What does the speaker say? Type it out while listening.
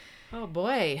Oh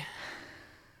boy.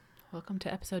 Welcome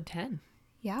to episode 10.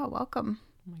 Yeah, welcome.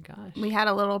 Oh my gosh. We had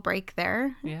a little break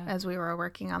there Yeah. as we were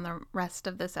working on the rest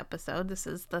of this episode. This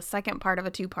is the second part of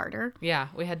a two-parter. Yeah,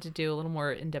 we had to do a little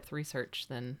more in-depth research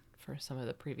than for some of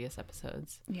the previous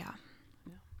episodes. Yeah.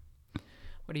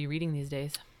 What are you reading these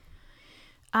days?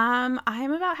 I'm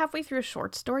about halfway through a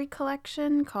short story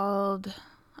collection called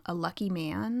A Lucky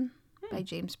Man by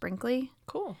James Brinkley.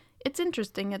 Cool. It's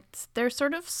interesting. They're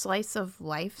sort of slice of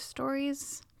life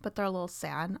stories, but they're a little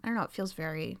sad. I don't know, it feels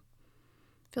very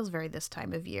this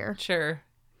time of year. Sure.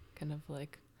 Kind of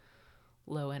like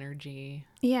low energy.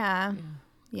 Yeah.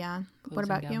 What closing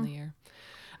about down you? the year.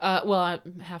 Well,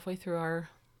 I'm halfway through our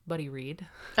buddy read.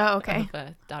 Oh, okay.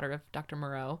 Of, daughter of Dr.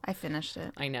 Moreau. I finished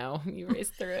it. I know. You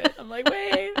raced through it. I'm like,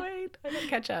 wait. I gotta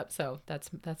catch up. So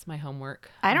that's my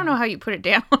homework. I don't know how you put it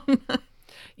down.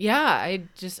 Yeah,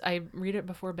 I read it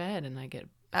before bed and I get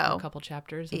a couple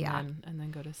chapters and then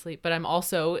go to sleep. But I'm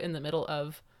also in the middle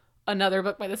of another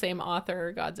book by the same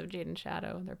author, Gods of Jade and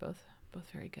Shadow. They're both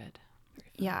very good.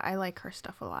 Yeah, I like her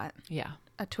stuff a lot. Yeah.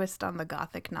 A twist on the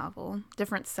Gothic novel.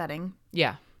 Different setting.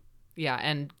 Yeah. Yeah,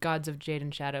 and Gods of Jade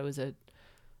and Shadow is a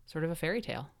sort of a fairy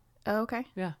tale. Oh, okay.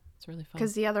 Yeah, it's really fun.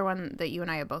 Because the other one that you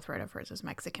and I have both read of hers is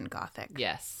Mexican Gothic.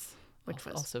 Yes. Which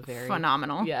was also very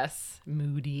phenomenal. Yes.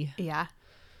 Moody. Yeah.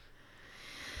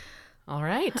 All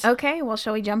right. Okay, well,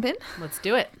 shall we jump in? Let's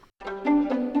do it.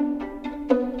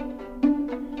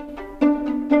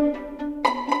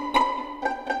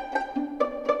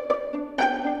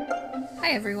 Hi,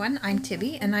 everyone. I'm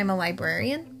Tibby, and I'm a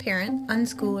librarian, parent,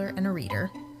 unschooler, and a reader.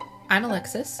 I'm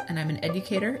Alexis, and I'm an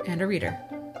educator and a reader.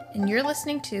 And you're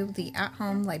listening to the At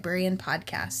Home Librarian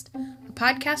Podcast, a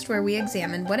podcast where we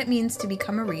examine what it means to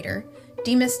become a reader,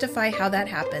 demystify how that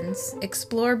happens,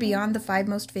 explore beyond the 5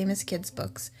 most famous kids'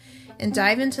 books, and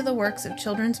dive into the works of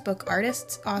children's book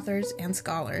artists, authors, and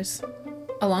scholars.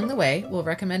 Along the way, we'll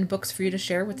recommend books for you to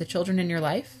share with the children in your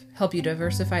life, help you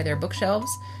diversify their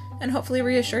bookshelves, and hopefully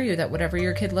reassure you that whatever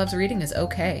your kid loves reading is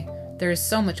okay. There is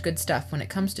so much good stuff when it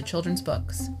comes to children's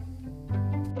books.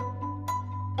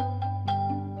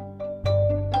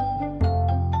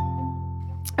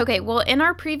 Okay, well, in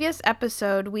our previous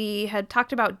episode, we had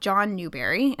talked about John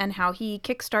Newbery and how he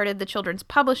kickstarted the children's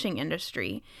publishing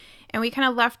industry. And we kind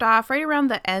of left off right around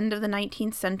the end of the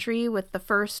 19th century with the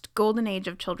first golden age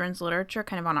of children's literature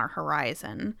kind of on our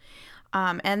horizon.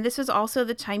 And this is also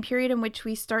the time period in which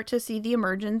we start to see the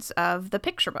emergence of the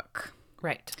picture book.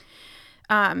 Right.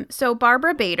 So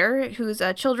Barbara Bader, who's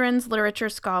a children's literature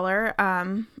scholar,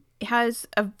 has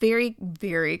a very,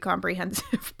 very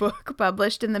comprehensive book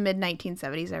published in the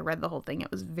mid-1970s. I read the whole thing.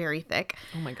 It was very thick.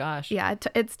 Oh my gosh. Yeah,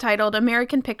 it's titled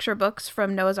American Picture Books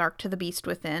From Noah's Ark to the Beast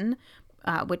Within,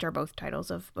 which are both titles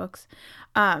of books.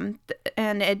 And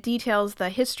it details the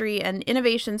history and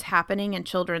innovations happening in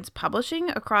children's publishing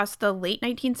across the late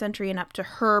 19th century and up to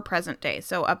her present day,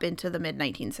 so up into the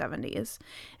mid-1970s.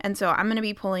 And so I'm going to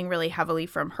be pulling really heavily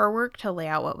from her work to lay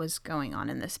out what was going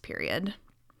on in this period.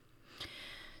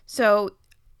 So,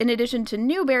 in addition to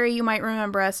Newbery, you might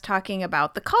remember us talking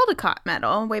about the Caldecott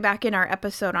Medal way back in our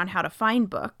episode on how to find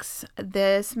books.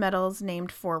 This medal is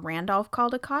named for Randolph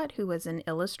Caldecott, who was an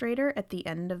illustrator at the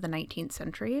end of the 19th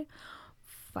century.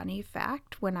 Funny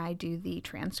fact, when I do the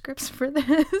transcripts for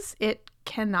this, it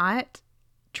cannot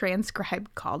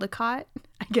transcribe Caldecott.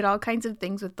 I get all kinds of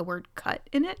things with the word cut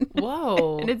in it.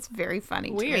 Whoa. And it's very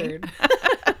funny Weird. to me.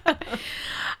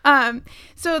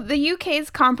 So the UK's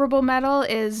comparable medal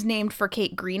is named for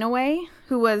Kate Greenaway,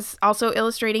 who was also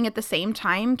illustrating at the same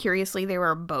time. Curiously, they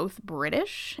were both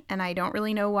British, and I don't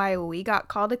really know why we got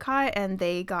Caldecott and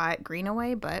they got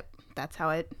Greenaway, but that's how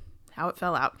it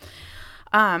fell out.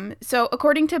 So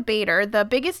according to Bader, the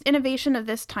biggest innovation of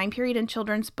this time period in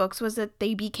children's books was that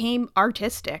they became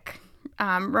artistic.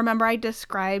 Remember I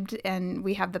described, and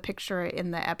we have the picture in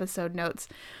the episode notes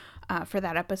for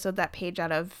that episode, that page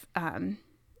out of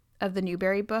the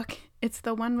Newbery book. It's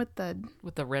the one with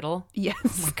the riddle? Yes.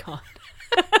 Oh my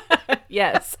God.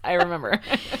 Yes, I remember.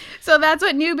 So that's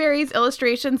what Newbery's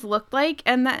illustrations looked like,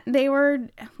 and that they were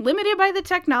limited by the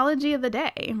technology of the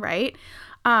day, right?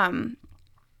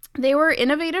 They were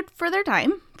innovative for their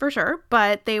time, for sure,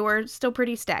 but they were still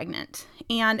pretty stagnant.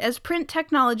 And as print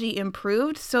technology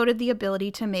improved, so did the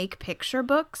ability to make picture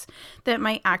books that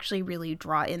might actually really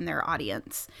draw in their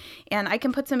audience. And I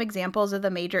can put some examples of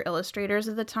the major illustrators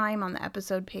of the time on the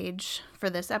episode page for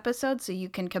this episode, so you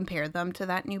can compare them to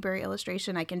that Newbery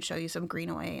illustration. I can show you some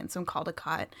Greenaway and some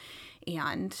Caldecott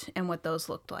and what those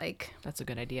looked like. That's a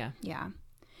good idea. Yeah.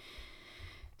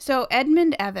 So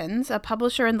Edmund Evans, a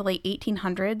publisher in the late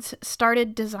 1800s,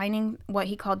 started designing what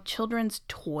he called children's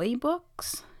toy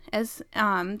books. as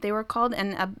they were called,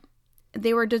 and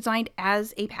they were designed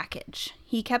as a package.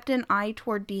 He kept an eye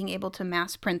toward being able to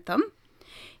mass print them.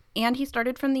 And he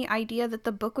started from the idea that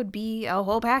the book would be a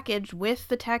whole package with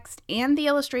the text and the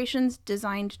illustrations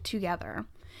designed together.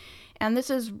 And this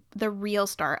is the real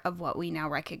start of what we now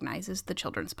recognize as the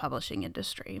children's publishing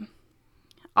industry.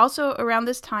 Also, around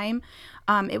this time,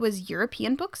 it was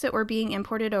European books that were being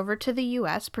imported over to the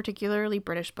U.S., particularly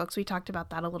British books. We talked about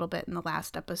that a little bit in the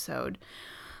last episode.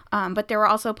 But there were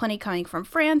also plenty coming from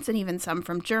France and even some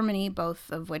from Germany,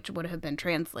 both of which would have been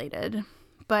translated.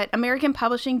 But American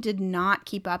publishing did not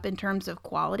keep up in terms of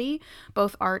quality,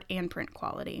 both art and print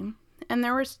quality. And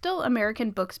there were still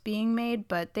American books being made,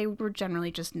 but they were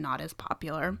generally just not as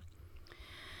popular.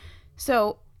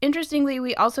 So, interestingly,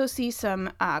 we also see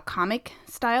some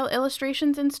comic-style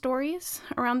illustrations and stories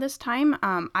around this time.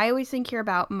 I always think here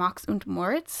about Max und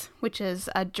Moritz, which is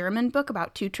a German book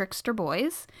about two trickster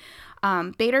boys.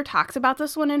 Bader talks about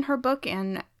this one in her book,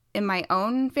 and in my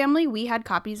own family, we had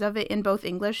copies of it in both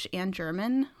English and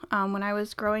German when I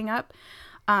was growing up.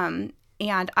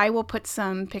 And I will put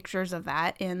some pictures of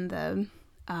that in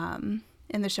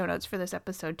the show notes for this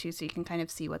episode too, so you can kind of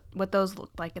see what those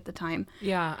looked like at the time.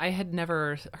 Yeah, I had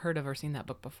never heard of or seen that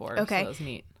book before. Okay, so that was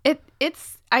neat.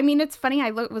 It's funny.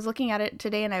 I was looking at it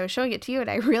today, and I was showing it to you, and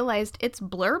I realized it's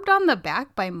blurbed on the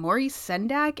back by Maurice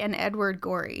Sendak and Edward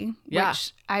Gorey,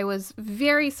 which I was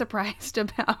very surprised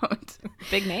about.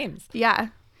 Big names. Yeah.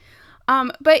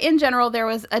 But in general, there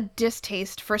was a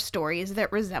distaste for stories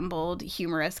that resembled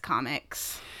humorous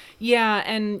comics. Yeah,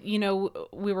 and,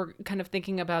 we were kind of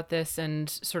thinking about this and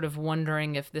sort of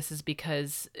wondering if this is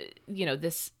because,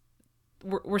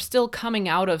 we're still coming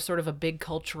out of sort of a big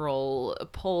cultural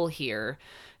pull here.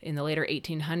 In the later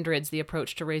 1800s, the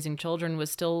approach to raising children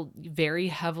was still very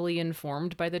heavily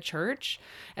informed by the church,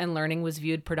 and learning was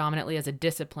viewed predominantly as a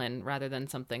discipline rather than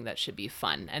something that should be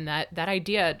fun. And that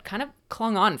idea kind of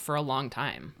clung on for a long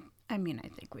time. I mean, I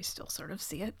think we still sort of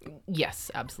see it.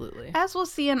 Yes, absolutely. As we'll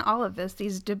see in all of this,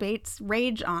 these debates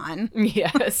rage on.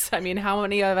 Yes. I mean, how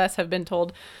many of us have been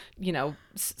told,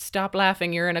 stop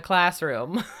laughing, you're in a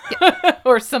classroom,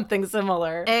 or something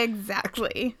similar.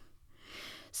 Exactly.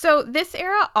 So this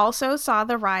era also saw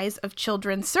the rise of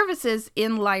children's services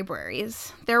in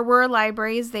libraries. There were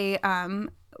libraries, they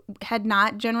had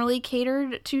not generally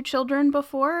catered to children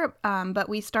before, but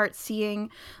we start seeing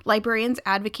librarians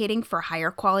advocating for higher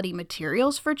quality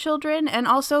materials for children and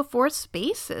also for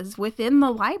spaces within the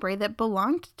library that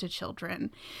belonged to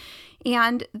children.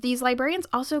 And these librarians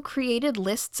also created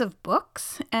lists of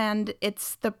books, and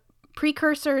it's the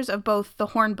precursors of both the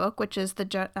Horn Book, which is the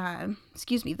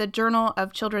Journal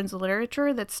of Children's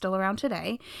Literature that's still around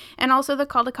today, and also the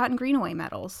Caldecott and Greenaway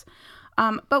medals.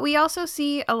 But we also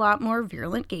see a lot more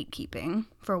virulent gatekeeping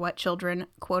for what children,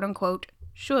 quote unquote,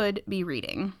 should be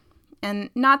reading.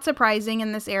 And not surprising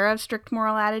in this era of strict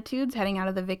moral attitudes, heading out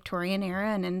of the Victorian era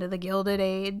and into the Gilded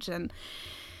Age, and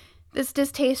this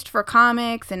distaste for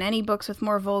comics and any books with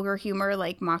more vulgar humor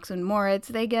like Max und Moritz,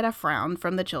 they get a frown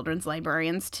from the children's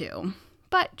librarians too.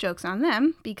 But joke's on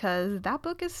them, because that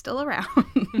book is still around.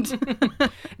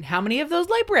 And how many of those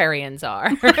librarians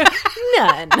are?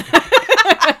 None.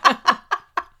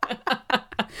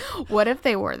 What if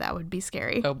they were? That would be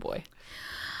scary. Oh boy.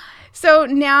 So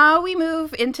now we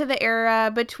move into the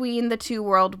era between the two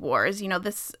world wars.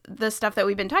 The stuff that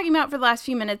we've been talking about for the last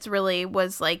few minutes really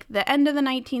was like the end of the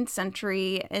 19th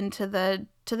century into the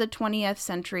 20th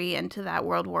century, into that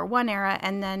World War I era,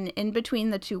 and then in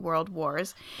between the two world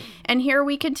wars. And here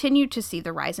we continue to see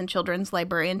the rise in children's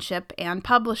librarianship, and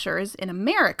publishers in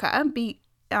America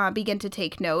begin to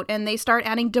take note, and they start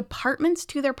adding departments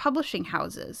to their publishing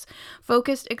houses,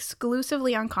 focused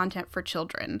exclusively on content for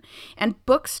children. And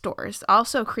bookstores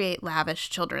also create lavish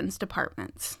children's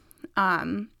departments.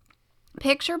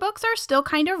 Picture books are still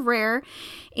kind of rare,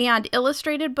 and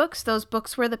illustrated books, those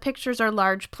books where the pictures are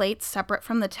large plates separate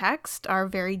from the text, are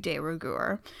very de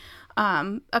rigueur.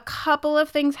 A couple of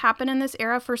things happen in this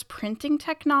era. First, printing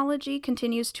technology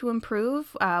continues to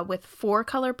improve, with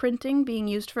 4-color printing being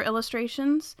used for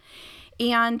illustrations.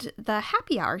 And the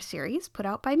Happy Hour series, put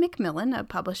out by Macmillan, a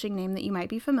publishing name that you might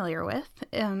be familiar with,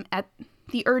 at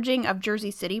the urging of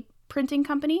Jersey City Printing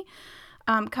Company,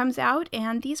 comes out,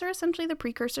 and these are essentially the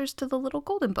precursors to the Little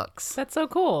Golden Books. That's so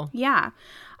cool. Yeah.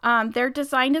 They're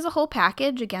designed as a whole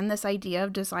package. Again, this idea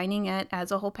of designing it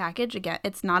as a whole package. Again,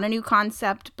 it's not a new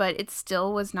concept, but it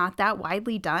still was not that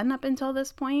widely done up until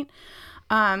this point.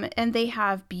 And they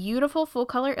have beautiful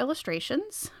full-color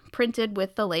illustrations printed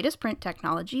with the latest print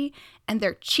technology, and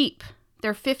they're cheap.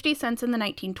 They're 50 cents in the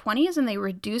 1920s, and they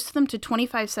reduced them to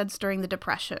 25 cents during the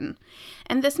Depression.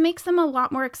 And this makes them a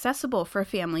lot more accessible for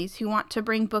families who want to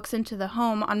bring books into the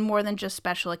home on more than just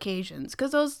special occasions.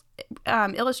 Because those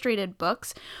illustrated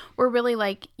books were really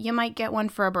like, you might get one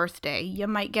for a birthday, you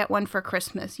might get one for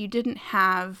Christmas. You didn't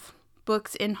have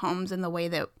books in homes in the way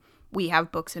that we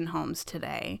have books in homes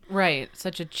today. Right.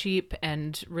 Such a cheap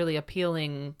and really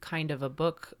appealing kind of a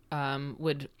book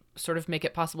would sort of make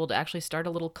it possible to actually start a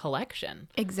little collection.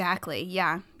 Exactly.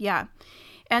 Yeah. Yeah.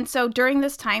 And so during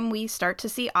this time, we start to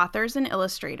see authors and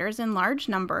illustrators in large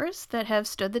numbers that have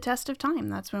stood the test of time.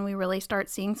 That's when we really start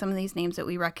seeing some of these names that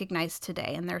we recognize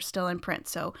today, and they're still in print.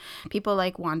 So people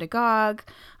like Wanda Gog,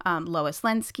 Lois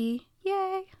Lenski,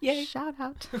 yay, shout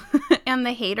out, and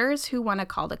the Haters, who won a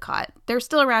Caldecott. They're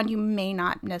still around. You may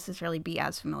not necessarily be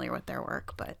as familiar with their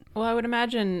work, but... Well, I would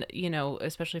imagine,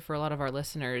 especially for a lot of our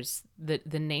listeners, that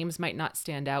the names might not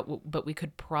stand out, but we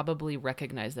could probably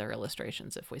recognize their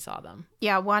illustrations if we saw them.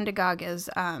 Yeah, Wanda Gog is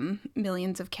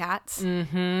Millions of Cats,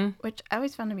 which I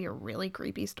always found to be a really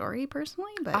creepy story,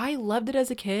 personally. But I loved it as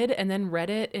a kid, and then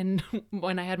read it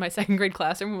when I had my second grade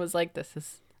classroom and was like,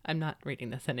 I'm not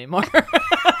reading this anymore.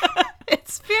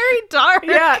 It's very dark.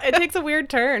 Yeah, it takes a weird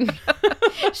turn.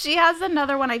 She has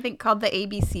another one, I think, called the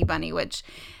ABC Bunny, which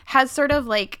has sort of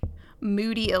like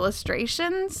moody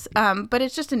illustrations, but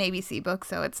it's just an ABC book,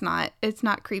 so it's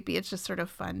not creepy. It's just sort of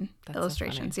fun. That's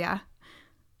illustrations. So yeah.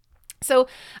 So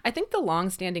I think the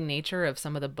long-standing nature of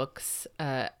some of the books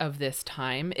of this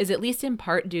time is at least in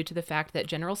part due to the fact that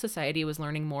general society was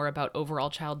learning more about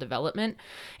overall child development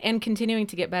and continuing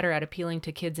to get better at appealing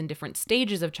to kids in different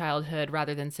stages of childhood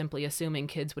rather than simply assuming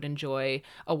kids would enjoy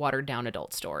a watered-down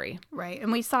adult story. Right.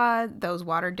 And we saw those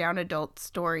watered-down adult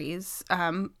stories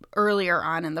earlier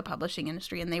on in the publishing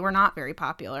industry, and they were not very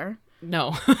popular.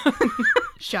 No.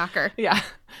 Shocker. Yeah.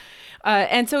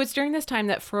 And so it's during this time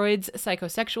that Freud's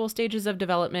psychosexual stages of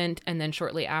development and then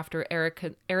shortly after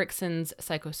Erikson's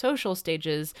psychosocial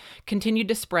stages continued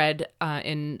to spread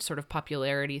in sort of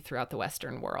popularity throughout the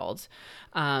Western world.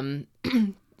 Don't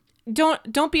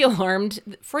be alarmed.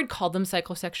 Freud called them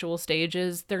psychosexual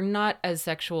stages. They're not as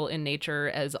sexual in nature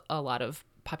as a lot of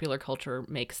popular culture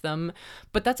makes them,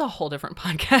 but that's a whole different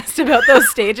podcast about those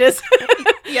stages.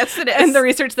 Yes, it is. And the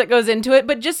research that goes into it.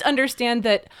 But just understand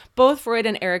that both Freud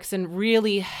and Erikson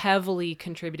really heavily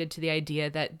contributed to the idea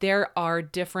that there are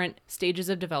different stages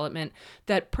of development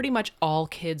that pretty much all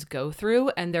kids go through,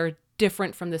 and they're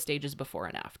different from the stages before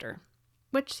and after.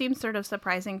 Which seems sort of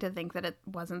surprising to think that it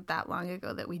wasn't that long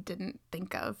ago that we didn't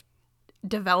think of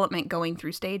development going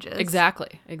through stages.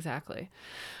 Exactly.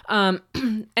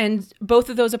 And both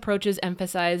of those approaches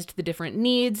emphasized the different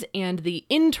needs and the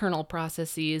internal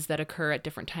processes that occur at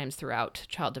different times throughout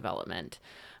child development.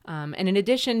 And in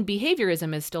addition,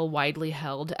 behaviorism is still widely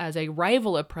held as a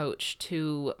rival approach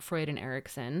to Freud and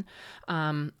Erikson,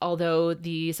 although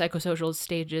the psychosocial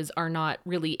stages are not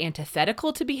really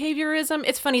antithetical to behaviorism.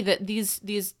 It's funny that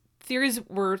these theories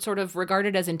were sort of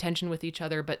regarded as in tension with each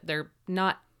other, but they're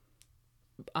not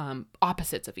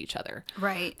opposites of each other.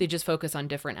 Right. They just focus on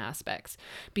different aspects.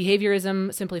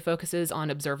 Behaviorism simply focuses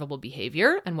on observable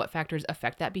behavior and what factors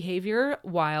affect that behavior,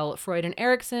 while Freud and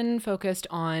Erikson focused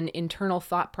on internal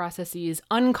thought processes,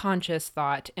 unconscious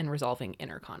thought, and resolving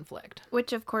inner conflict.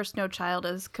 Which, of course, no child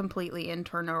is completely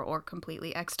internal or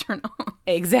completely external.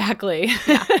 Exactly.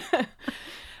 Yeah.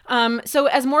 So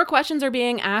as more questions are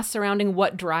being asked surrounding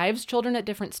what drives children at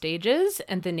different stages,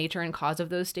 and the nature and cause of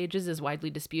those stages is widely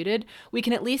disputed, we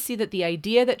can at least see that the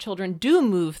idea that children do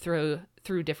move through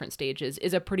different stages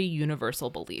is a pretty universal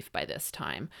belief by this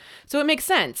time. So it makes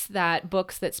sense that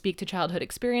books that speak to childhood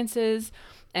experiences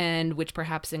and which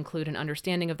perhaps include an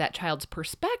understanding of that child's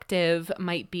perspective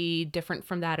might be different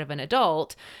from that of an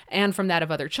adult and from that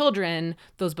of other children,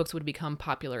 those books would become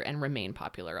popular and remain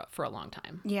popular for a long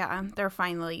time. Yeah, they're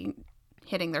finally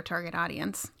hitting their target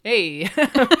audience. Hey,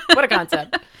 what a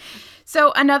concept.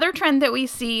 So another trend that we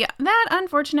see that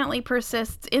unfortunately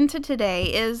persists into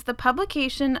today is the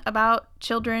publication about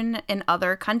children in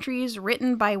other countries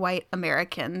written by white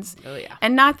Americans. Oh, yeah.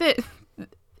 And not that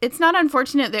it's not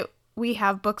unfortunate that we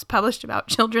have books published about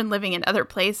children living in other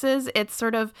places. It's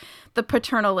sort of the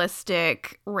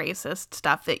paternalistic, racist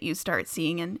stuff that you start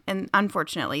seeing. And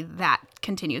unfortunately, that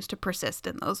continues to persist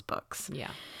in those books.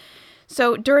 Yeah.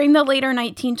 So during the later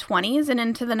 1920s and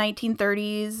into the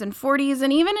 1930s and 40s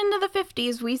and even into the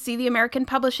 50s, we see the American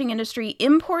publishing industry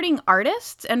importing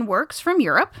artists and works from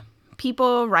Europe.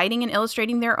 People writing and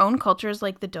illustrating their own cultures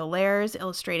like the Dollars,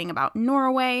 illustrating about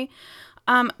Norway.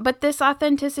 But this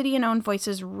authenticity in own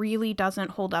voices really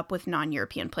doesn't hold up with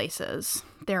non-European places.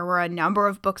 There were a number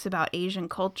of books about Asian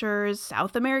cultures,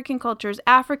 South American cultures,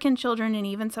 African children, and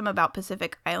even some about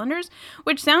Pacific Islanders,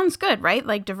 which sounds good, right?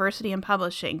 Like diversity in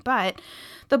publishing. But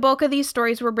the bulk of these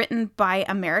stories were written by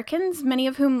Americans, many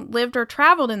of whom lived or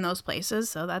traveled in those places,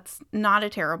 so that's not a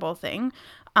terrible thing.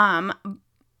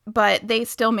 But they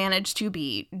still managed to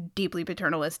be deeply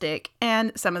paternalistic,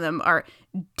 and some of them are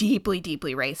deeply,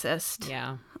 deeply racist.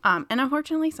 Yeah. And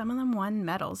unfortunately, some of them won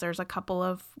medals. There's a couple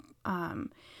of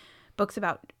books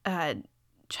about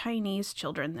Chinese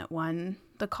children that won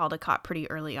the Caldecott pretty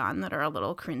early on that are a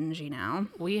little cringy now.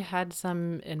 We had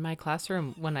some in my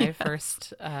classroom when I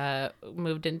first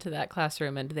moved into that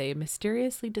classroom, and they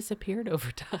mysteriously disappeared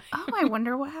over time. Oh, I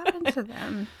wonder what happened to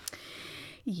them.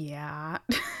 Yeah.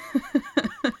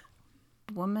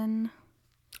 Woman.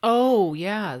 Oh,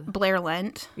 yeah. Blair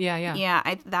Lent. Yeah.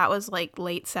 Yeah, that was like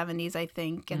late 70s, I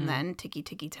think. And then Tiki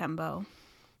Tiki Tembo.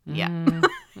 Yeah.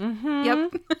 Mm-hmm.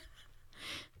 Yep.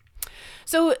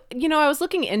 So, I was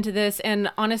looking into this,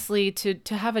 and honestly,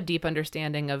 to have a deep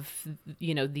understanding of,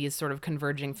 these sort of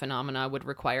converging phenomena would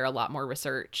require a lot more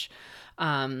research.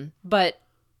 But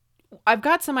I've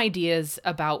got some ideas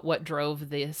about what drove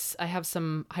this. I have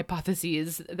some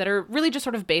hypotheses that are really just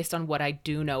sort of based on what I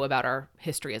do know about our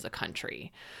history as a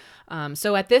country.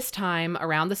 So at this time,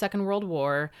 around the Second World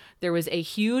War, there was a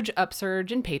huge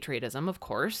upsurge in patriotism, of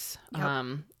course.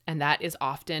 Yep. And that is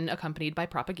often accompanied by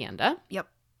propaganda. Yep.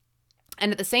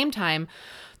 And at the same time,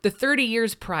 the 30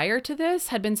 years prior to this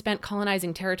had been spent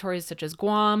colonizing territories such as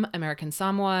Guam, American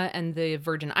Samoa, and the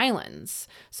Virgin Islands.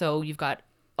 So you've got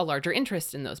a larger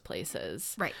interest in those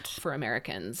places, right, for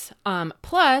Americans.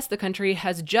 Plus, the country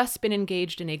has just been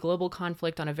engaged in a global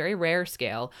conflict on a very rare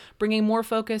scale, bringing more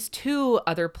focus to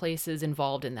other places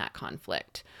involved in that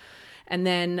conflict. And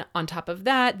then on top of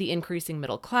that, the increasing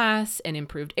middle class and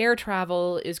improved air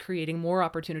travel is creating more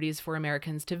opportunities for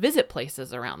Americans to visit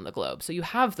places around the globe. So you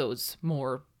have those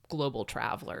more global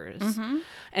travelers. Mm-hmm.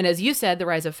 And as you said, the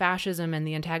rise of fascism and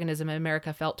the antagonism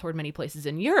America felt toward many places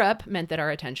in Europe meant that our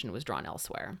attention was drawn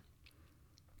elsewhere.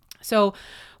 So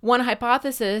one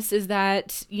hypothesis is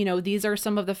that, these are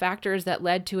some of the factors that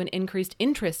led to an increased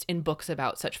interest in books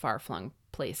about such far-flung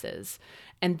places.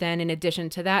 And then in addition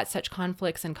to that, such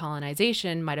conflicts and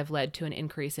colonization might have led to an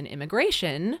increase in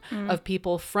immigration of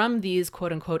people from these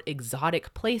quote unquote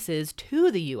exotic places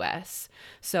to the US.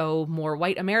 So more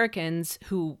white Americans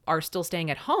who are still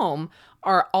staying at home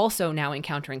are also now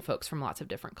encountering folks from lots of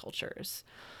different cultures.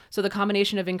 So the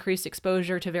combination of increased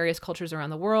exposure to various cultures around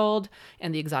the world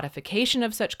and the exotification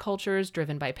of such cultures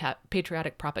driven by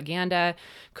patriotic propaganda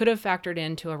could have factored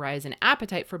into a rise in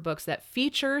appetite for books that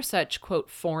feature such, quote,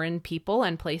 foreign people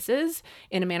and places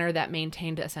in a manner that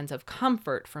maintained a sense of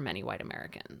comfort for many white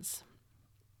Americans.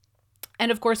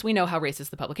 And of course, we know how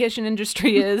racist the publication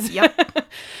industry is. Yep.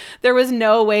 There was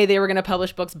no way they were going to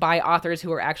publish books by authors who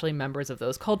were actually members of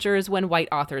those cultures when white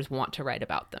authors want to write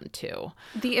about them too.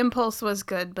 The impulse was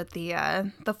good, but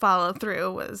the follow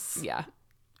through was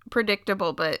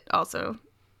predictable, but also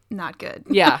not good.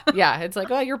 Yeah. It's like,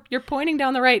 oh, you're pointing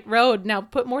down the right road. Now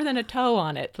put more than a toe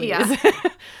on it, please. Yeah.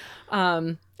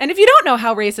 And if you don't know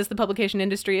how racist the publication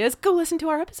industry is, go listen to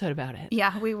our episode about it.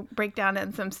 Yeah, we break down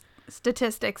in some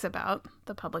statistics about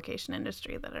the publication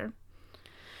industry that are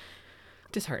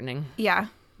disheartening. Yeah.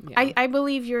 I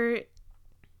believe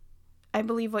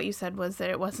what you said was that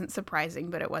it wasn't surprising,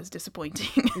 but it was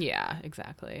disappointing. Yeah,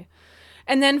 exactly.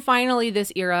 And then finally,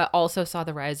 this era also saw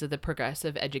the rise of the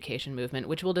progressive education movement,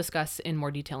 which we'll discuss in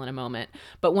more detail in a moment.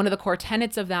 But one of the core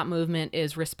tenets of that movement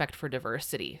is respect for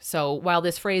diversity. So while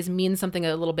this phrase means something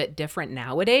a little bit different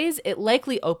nowadays, it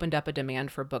likely opened up a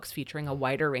demand for books featuring a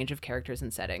wider range of characters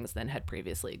and settings than had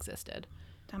previously existed.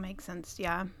 That makes sense.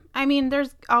 Yeah. I mean,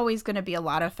 there's always going to be a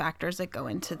lot of factors that go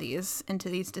into these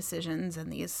decisions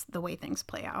and the way things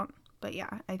play out. But yeah,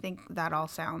 I think that all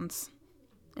sounds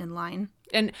in line.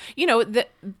 And,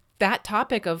 that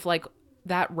topic of like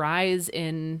that rise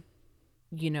in,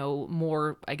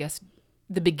 more, I guess,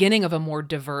 the beginning of a more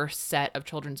diverse set of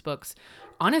children's books,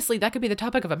 honestly, that could be the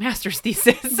topic of a master's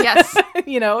thesis. Yes.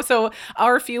 So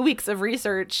our few weeks of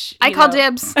research. I call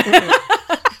dibs.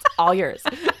 All yours.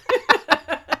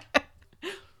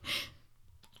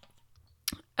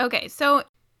 Okay, so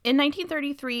in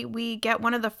 1933, we get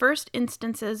one of the first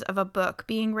instances of a book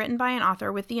being written by an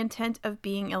author with the intent of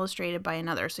being illustrated by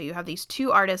another. So you have these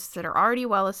two artists that are already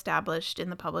well established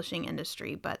in the publishing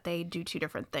industry, but they do two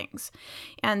different things.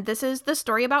 And this is The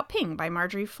Story About Ping by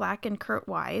Marjorie Flack and Kurt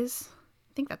Wise.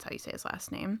 I think that's how you say his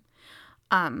last name.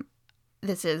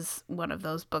 this is one of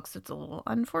those books that's a little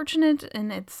unfortunate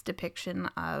in its depiction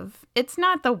of, it's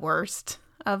not the worst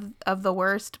of the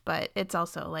worst, but it's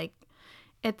also like,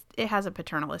 it has a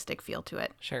paternalistic feel to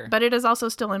it. Sure. But it is also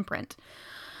still in print.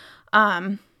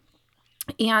 And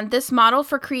this model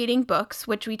for creating books,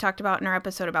 which we talked about in our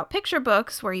episode about picture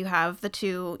books, where you have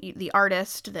the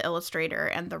artist, the illustrator,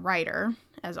 and the writer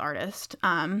as artist,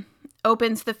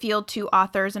 opens the field to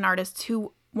authors and artists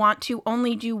who want to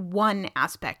only do one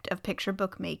aspect of picture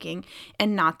book making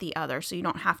and not the other. So you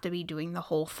don't have to be doing the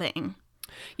whole thing.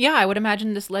 Yeah, I would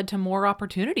imagine this led to more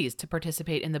opportunities to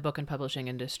participate in the book and publishing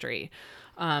industry.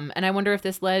 And I wonder if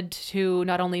this led to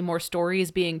not only more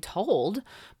stories being told,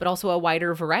 but also a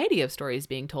wider variety of stories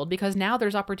being told, because now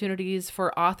there's opportunities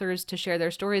for authors to share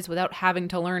their stories without having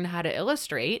to learn how to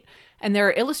illustrate. And there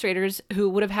are illustrators who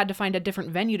would have had to find a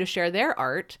different venue to share their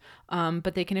art,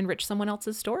 but they can enrich someone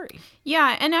else's story.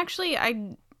 Yeah, and actually,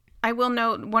 I will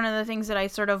note one of the things that I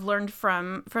sort of learned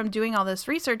from doing all this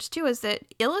research too is that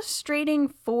illustrating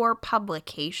for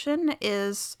publication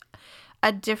is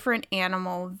a different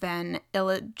animal than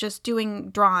just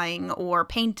doing drawing or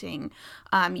painting.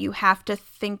 You have to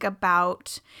think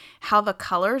about how the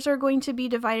colors are going to be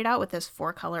divided out with this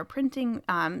 4-color printing,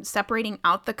 separating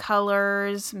out the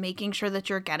colors, making sure that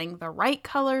you're getting the right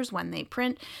colors when they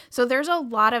print. So there's a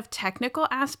lot of technical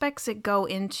aspects that go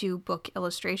into book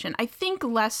illustration. I think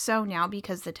less so now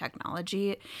because the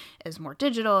technology is more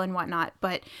digital and whatnot.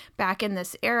 But back in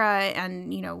this era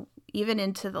and, even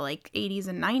into the 80s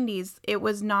and 90s, it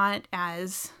was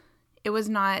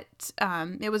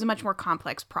a much more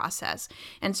complex process.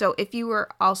 And so if you were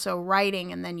also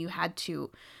writing and then you had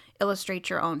to illustrate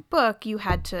your own book,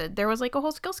 there was a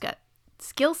whole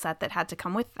skill set that had to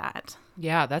come with that.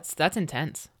 Yeah, that's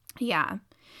intense. Yeah.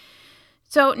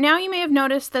 So now you may have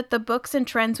noticed that the books and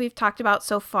trends we've talked about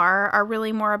so far are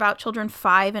really more about children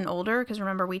 5 and older, because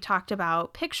remember we talked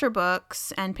about picture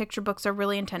books, and picture books are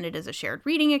really intended as a shared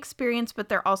reading experience, but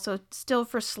they're also still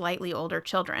for slightly older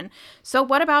children. So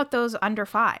what about those under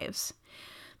 5s?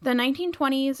 The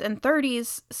 1920s and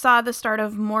 30s saw the start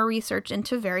of more research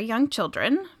into very young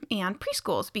children, and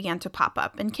preschools began to pop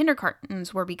up, and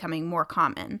kindergartens were becoming more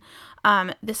common.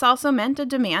 This also meant a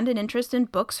demand and interest in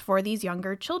books for these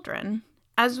younger children.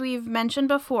 As we've mentioned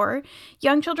before,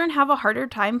 young children have a harder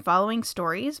time following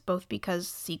stories, both because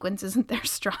sequence isn't their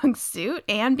strong suit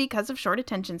and because of short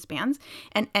attention spans.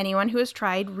 And anyone who has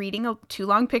tried reading a too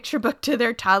long picture book to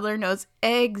their toddler knows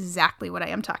exactly what I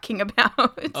am talking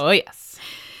about. Oh, yes.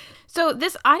 So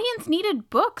this audience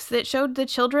needed books that showed the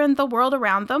children the world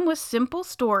around them with simple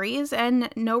stories and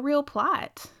no real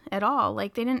plot at all. They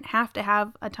didn't have to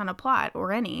have a ton of plot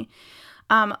or any.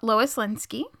 Lois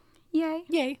Linsky,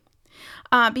 yay,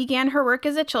 began her work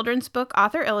as a children's book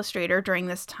author-illustrator during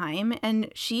this time,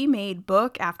 and she made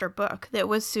book after book that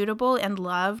was suitable and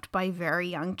loved by very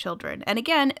young children. And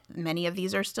again, many of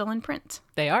these are still in print.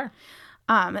 They are.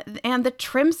 And the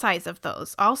trim size of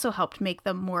those also helped make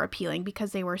them more appealing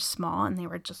because they were small and they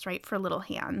were just right for little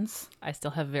hands. I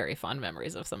still have very fond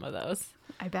memories of some of those.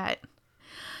 I bet.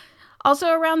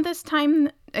 Also around this time,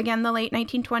 again, the late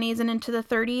 1920s and into the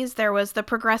 30s, there was the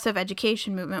progressive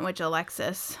education movement, which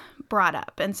Alexis brought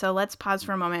up. And so let's pause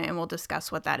for a moment and we'll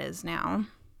discuss what that is now.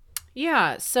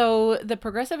 Yeah, so the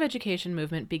progressive education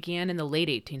movement began in the late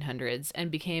 1800s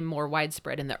and became more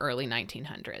widespread in the early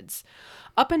 1900s.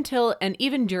 Up until and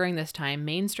even during this time,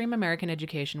 mainstream American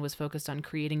education was focused on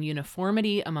creating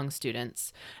uniformity among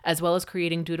students, as well as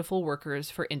creating dutiful workers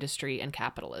for industry and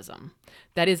capitalism.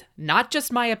 That is not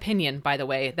just my opinion, by the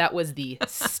way. That was the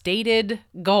stated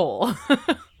goal.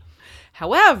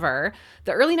 However,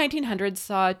 the early 1900s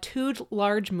saw 2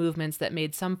 large movements that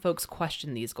made some folks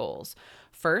question these goals.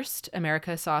 First,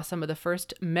 America saw some of the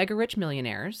first mega-rich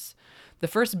millionaires, the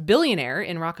first billionaire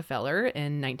in Rockefeller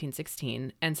in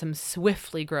 1916, and some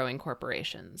swiftly growing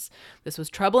corporations. This was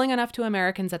troubling enough to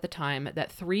Americans at the time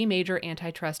that 3 major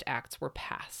antitrust acts were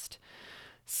passed.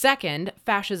 Second,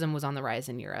 fascism was on the rise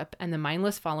in Europe, and the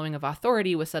mindless following of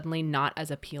authority was suddenly not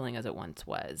as appealing as it once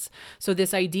was. So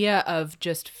this idea of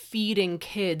just feeding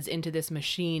kids into this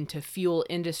machine to fuel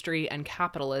industry and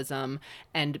capitalism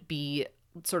and be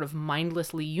sort of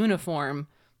mindlessly uniform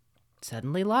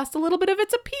suddenly lost a little bit of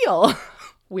its appeal,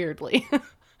 weirdly.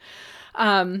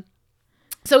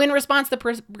 So in response, the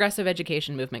progressive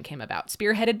education movement came about,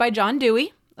 spearheaded by John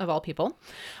Dewey, of all people.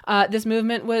 This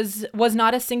movement was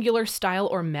not a singular style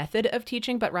or method of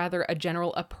teaching, but rather a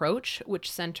general approach which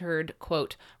centered,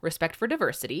 quote, respect for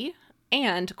diversity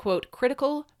and, quote,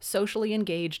 critical, socially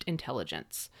engaged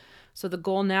intelligence. So the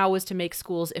goal now was to make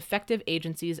schools effective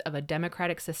agencies of a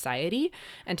democratic society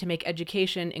and to make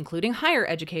education, including higher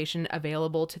education,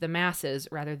 available to the masses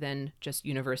rather than just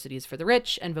universities for the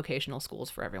rich and vocational schools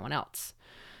for everyone else.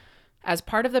 As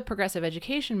part of the progressive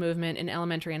education movement in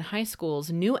elementary and high schools,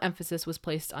 new emphasis was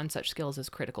placed on such skills as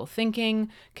critical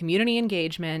thinking, community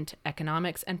engagement,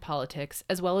 economics and politics,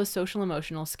 as well as social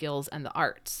emotional skills and the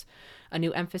arts. A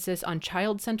new emphasis on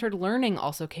child-centered learning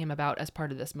also came about as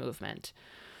part of this movement.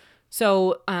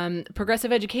 So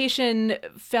progressive education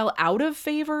fell out of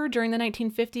favor during the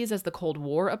 1950s as the Cold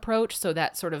War approached. So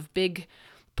that sort of big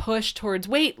push towards,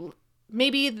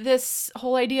 maybe this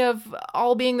whole idea of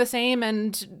all being the same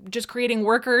and just creating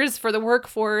workers for the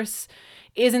workforce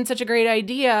isn't such a great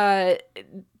idea.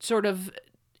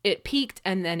 It peaked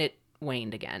and then it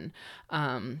waned again.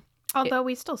 Although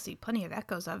we still see plenty of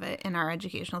echoes of it in our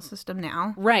educational system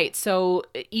now. Right. So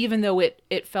even though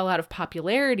it fell out of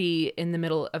popularity in the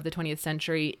middle of the 20th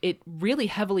century, it really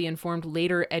heavily informed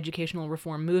later educational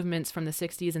reform movements from the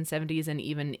 60s and 70s and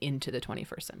even into the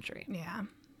 21st century. Yeah.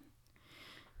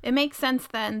 It makes sense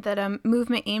then that a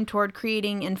movement aimed toward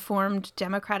creating informed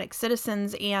democratic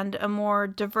citizens and a more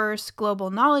diverse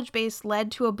global knowledge base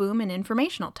led to a boom in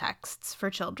informational texts for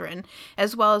children,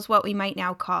 as well as what we might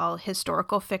now call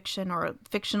historical fiction or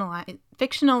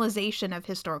fictionalization of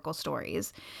historical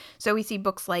stories. So we see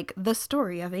books like The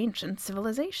Story of Ancient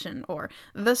Civilization or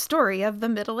The Story of the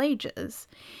Middle Ages.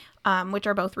 Which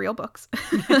are both real books.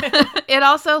 It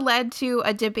also led to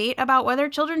a debate about whether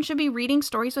children should be reading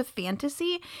stories with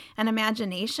fantasy and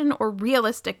imagination or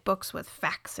realistic books with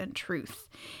facts and truth.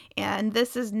 And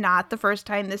this is not the first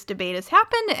time this debate has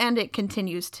happened, and it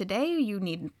continues today. You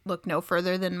need look no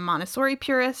further than Montessori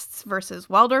purists versus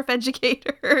Waldorf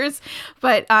educators.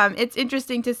 But it's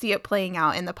interesting to see it playing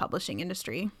out in the publishing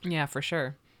industry. Yeah, for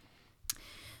sure.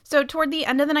 So toward the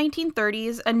end of the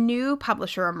 1930s, a new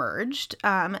publisher emerged,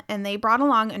 and they brought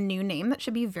along a new name that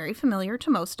should be very familiar to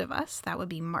most of us. That would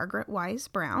be Margaret Wise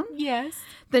Brown. Yes.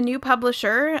 The new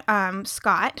publisher,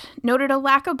 Scott, noted a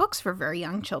lack of books for very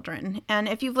young children. And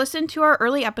if you've listened to our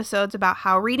early episodes about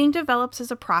how reading develops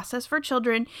as a process for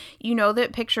children, you know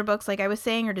that picture books, like I was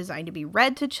saying, are designed to be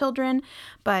read to children,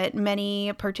 but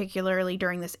many, particularly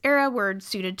during this era, were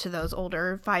suited to those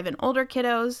 5 and older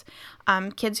kiddos,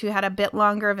 kids who had a bit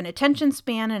longer of an attention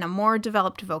span and a more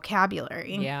developed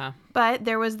vocabulary. Yeah. But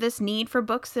there was this need for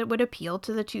books that would appeal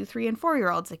to the 2, 3, and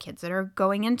 4-year-olds, the kids that are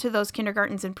going into those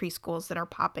kindergartens and preschools that are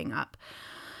popping up.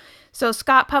 So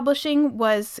Scott Publishing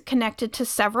was connected to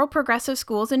several progressive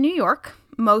schools in New York,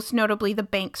 most notably the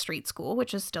Bank Street School,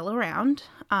 which is still around.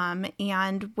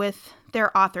 And with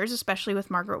their authors, especially with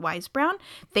Margaret Wise Brown,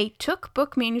 they took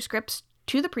book manuscripts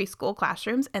to the preschool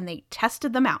classrooms and they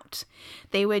tested them out.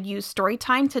 They would use story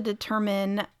time to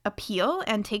determine appeal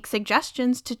and take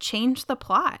suggestions to change the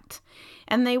plot.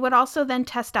 And they would also then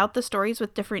test out the stories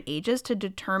with different ages to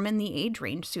determine the age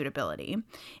range suitability.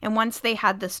 And once they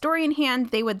had the story in hand,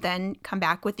 they would then come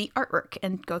back with the artwork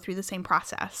and go through the same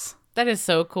process. That is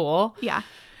so cool. Yeah.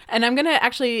 And I'm going to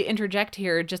actually interject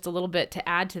here just a little bit to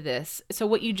add to this. So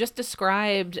what you just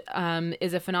described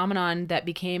is a phenomenon that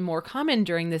became more common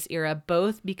during this era,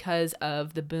 both because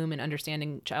of the boom in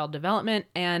understanding child development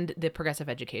and the progressive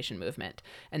education movement,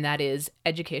 and that is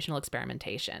educational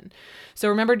experimentation. So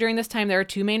remember, during this time, there are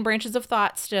 2 main branches of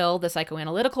thought still, the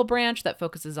psychoanalytical branch that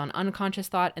focuses on unconscious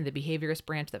thought and the behaviorist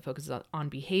branch that focuses on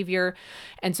behavior.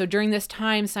 And so during this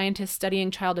time, scientists studying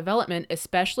child development,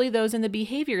 especially those in the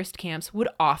behaviorist camps, would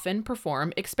often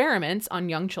perform experiments on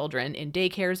young children in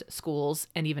daycares, schools,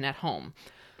 and even at home.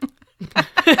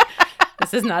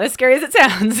 This is not as scary as it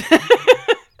sounds.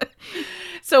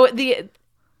 So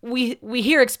we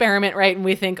hear experiment, right? And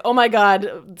we think, oh my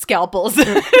God, scalpels.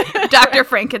 Dr.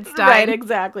 Frankenstein. Right,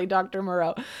 exactly. Dr.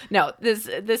 Moreau. No, this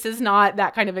is not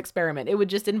that kind of experiment. It would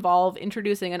just involve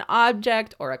introducing an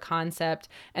object or a concept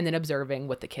and then observing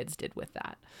what the kids did with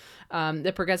that.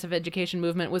 The progressive education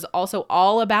movement was also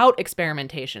all about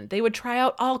experimentation. They would try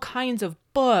out all kinds of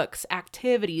books,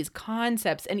 activities,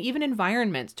 concepts, and even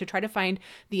environments to try to find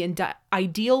the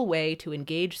ideal way to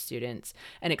engage students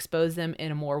and expose them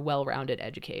in a more well-rounded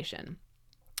education.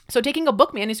 So taking a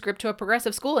book manuscript to a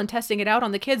progressive school and testing it out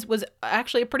on the kids was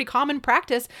actually a pretty common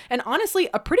practice and honestly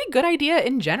a pretty good idea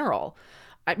in general.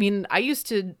 I mean, I used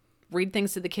to read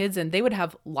things to the kids and they would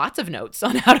have lots of notes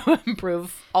on how to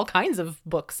improve all kinds of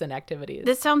books and activities.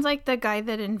 This sounds like the guy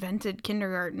that invented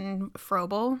kindergarten,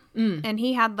 Froebel, and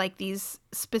he had like these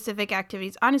specific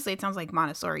activities. Honestly, it sounds like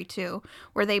Montessori too,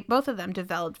 where they both of them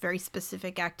developed very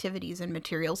specific activities and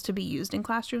materials to be used in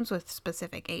classrooms with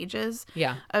specific ages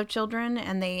of children,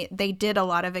 and they did a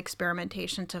lot of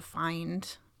experimentation to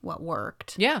find what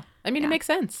worked. Yeah. I mean, it makes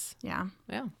sense. Yeah.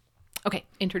 Yeah. Okay.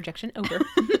 Interjection over.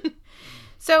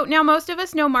 So now most of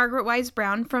us know Margaret Wise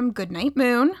Brown from Goodnight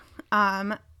Moon,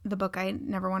 the book I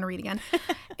never want to read again,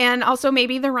 and also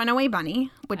maybe The Runaway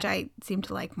Bunny, which I seem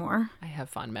to like more. I have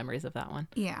fond memories of that one.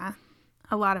 Yeah.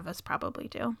 A lot of us probably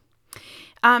do.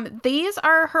 These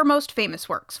are her most famous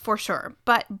works, for sure.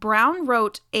 But Brown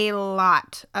wrote a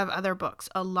lot of other books,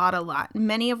 a lot,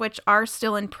 many of which are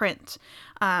still in print.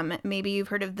 Maybe you've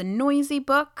heard of The Noisy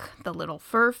Book, The Little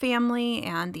Fur Family,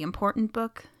 and The Important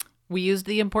Book. We used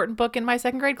The Important Book in my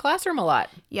second grade classroom a lot.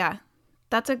 Yeah,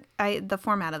 the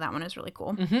format of that one is really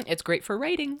cool. Mm-hmm. It's great for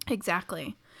writing.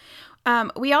 Exactly.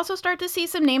 We also start to see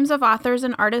some names of authors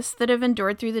and artists that have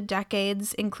endured through the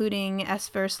decades, including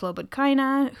Esther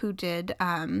Slobodkina, who did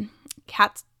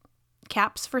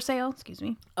Caps for Sale. Excuse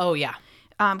me. Oh, yeah.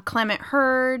 Clement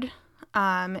Hurd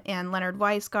and Leonard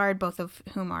Weisgard, both of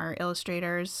whom are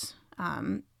illustrators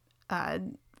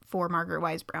for Margaret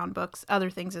Wise Brown books, other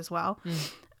things as well.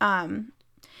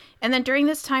 And then during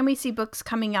this time, we see books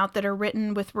coming out that are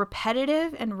written with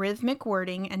repetitive and rhythmic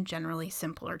wording and generally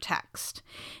simpler text.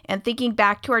 And thinking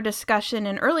back to our discussion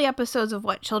in early episodes of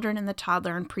what children in the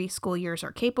toddler and preschool years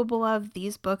are capable of,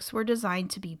 these books were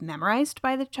designed to be memorized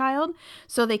by the child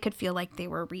so they could feel like they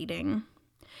were reading.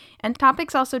 And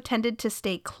topics also tended to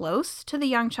stay close to the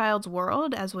young child's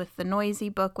world, as with The Noisy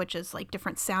Book, which is like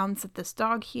different sounds that this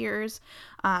dog hears.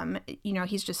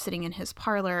 He's just sitting in his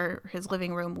parlor, his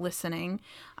living room, listening.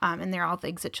 And they're all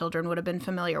things that children would have been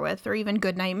familiar with, or even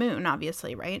Goodnight Moon,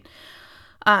 obviously, right?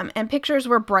 And pictures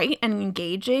were bright and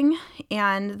engaging.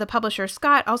 And the publisher,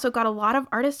 Scott, also got a lot of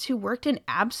artists who worked in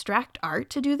abstract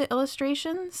art to do the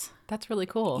illustrations. That's really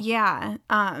cool. Yeah.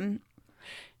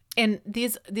 And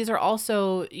these are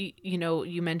also,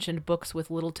 you mentioned books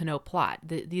with little to no plot.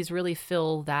 These really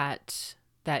fill that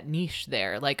niche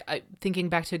there. Like thinking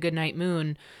back to Goodnight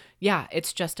Moon, yeah,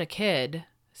 it's just a kid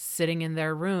sitting in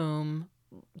their room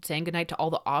saying goodnight to all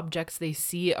the objects they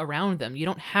see around them. You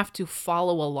don't have to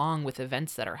follow along with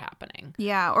events that are happening.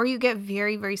 Yeah, or you get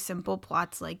very, very simple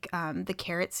plots like The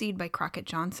Carrot Seed by Crockett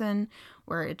Johnson,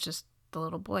 where it's just the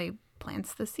little boy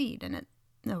plants the seed and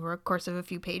over a course of a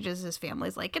few pages, his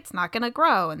family's like, it's not going to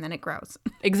grow, and then it grows.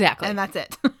 Exactly. And that's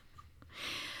it.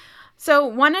 So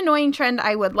one annoying trend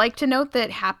I would like to note that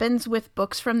happens with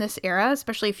books from this era,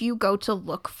 especially if you go to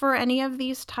look for any of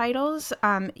these titles,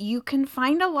 you can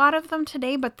find a lot of them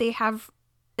today, but they have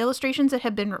illustrations that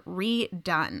have been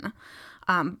redone.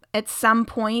 At some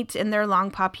point in their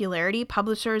long popularity,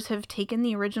 publishers have taken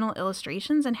the original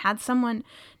illustrations and had someone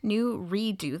new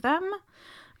redo them.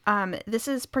 This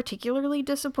is particularly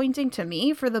disappointing to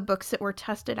me for the books that were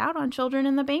tested out on children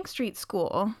in the Bank Street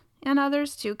School and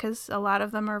others too, because a lot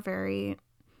of them are they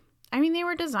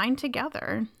were designed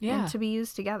together and to be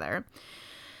used together.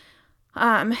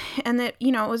 And that,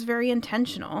 it was very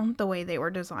intentional the way they were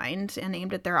designed and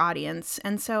aimed at their audience.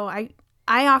 And so I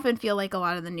often feel like a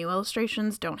lot of the new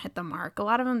illustrations don't hit the mark. A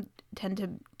lot of them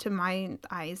tend to my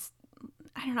eyes,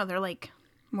 I don't know, they're like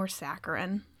more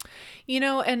saccharine.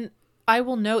 And I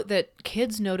will note that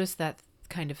kids notice that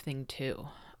kind of thing too.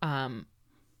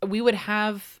 We would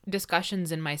have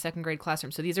discussions in my second grade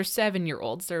classroom. So these are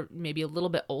 7-year-olds. They're maybe a little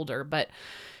bit older, but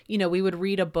we would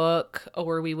read a book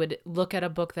or we would look at a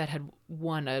book that had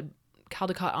won a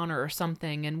Caldecott honor or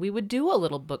something, and we would do a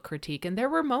little book critique. And there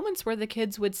were moments where the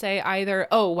kids would say either,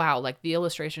 oh, wow, like the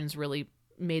illustrations really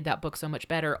made that book so much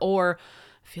better, or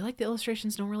I feel like the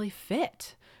illustrations don't really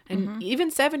fit. And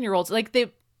even 7-year-olds, like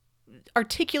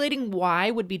articulating why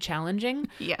would be challenging.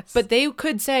 Yes. But they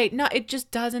could say, no, it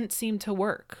just doesn't seem to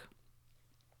work.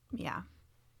 Yeah.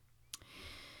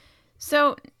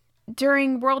 So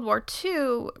during World War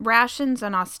II, rations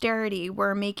and austerity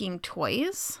were making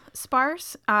toys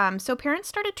sparse. So parents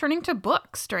started turning to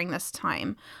books during this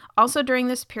time. Also during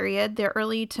this period, the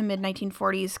early to mid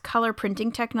 1940s, color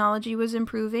printing technology was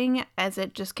improving, as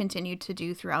it just continued to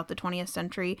do throughout the 20th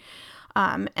century.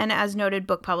 And as noted,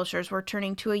 book publishers were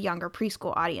turning to a younger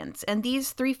preschool audience. And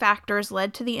these three factors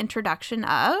led to the introduction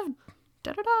of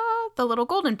the Little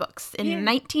Golden Books in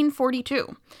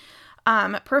 1942.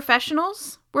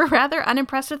 Professionals were rather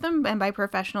unimpressed with them. And by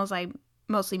professionals, I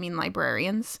mostly mean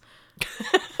librarians.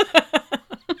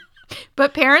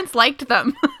 But parents liked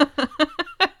them.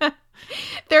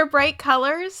 Their bright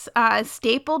colors,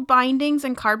 stapled bindings,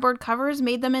 and cardboard covers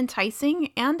made them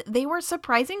enticing, and they were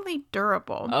surprisingly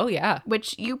durable. Oh, yeah.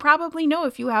 Which you probably know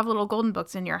if you have Little Golden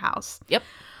Books in your house. Yep.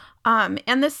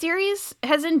 And the series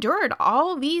has endured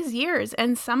all these years,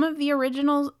 and some of the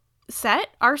original set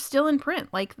are still in print,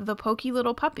 like The Pokey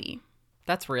Little Puppy.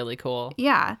 That's really cool.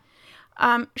 Yeah.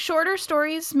 Shorter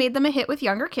stories made them a hit with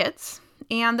younger kids.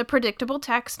 And the predictable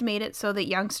text made it so that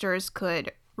youngsters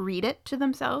could read it to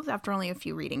themselves after only a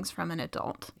few readings from an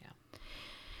adult. Yeah.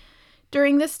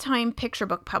 During this time, picture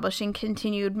book publishing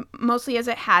continued mostly as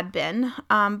it had been,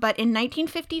 but in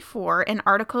 1954, an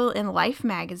article in Life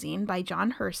magazine by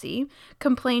John Hersey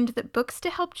complained that books to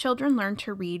help children learn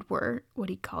to read were what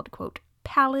he called, quote,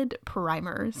 pallid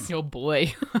primers. Oh,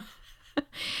 boy.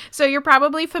 So you're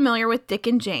probably familiar with Dick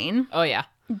and Jane. Oh, yeah.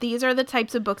 These are the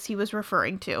types of books he was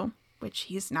referring to, which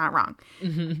he's not wrong.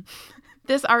 Mm-hmm.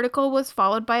 This article was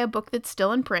followed by a book that's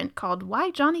still in print called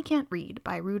Why Johnny Can't Read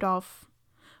by Rudolph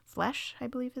Flesch, I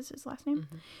believe is his last name.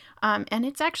 Mm-hmm. And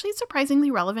it's actually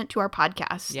surprisingly relevant to our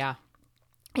podcast. Yeah.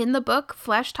 In the book,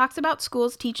 Flesch talks about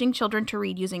schools teaching children to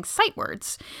read using sight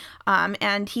words.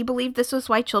 And he believed this was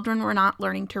why children were not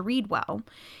learning to read well.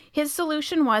 His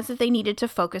solution was that they needed to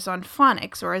focus on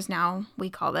phonics, or as now we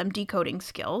call them, decoding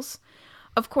skills.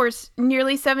 Of course,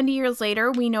 nearly 70 years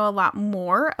later, we know a lot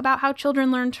more about how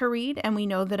children learn to read, and we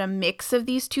know that a mix of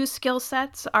these two skill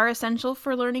sets are essential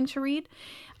for learning to read.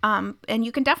 And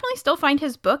you can definitely still find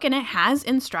his book, and it has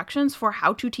instructions for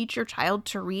how to teach your child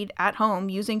to read at home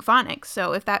using phonics.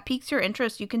 So if that piques your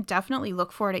interest, you can definitely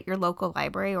look for it at your local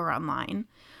library or online.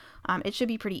 It should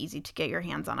be pretty easy to get your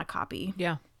hands on a copy.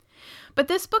 Yeah. But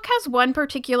this book has one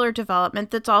particular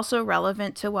development that's also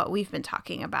relevant to what we've been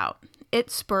talking about.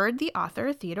 It spurred the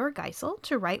author, Theodore Geisel,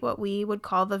 to write what we would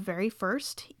call the very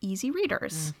first easy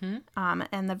readers. Mm-hmm.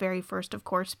 And the very first, of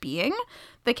course, being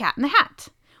The Cat in the Hat,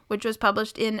 which was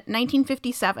published in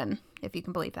 1957, if you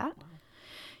can believe that. Wow.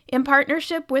 In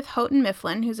partnership with Houghton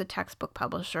Mifflin, who's a textbook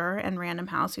publisher, and Random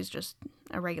House, who's just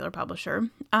a regular publisher,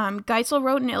 Geisel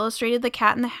wrote and illustrated The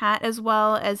Cat in the Hat, as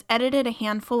well as edited a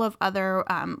handful of other,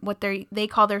 what they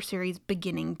call their series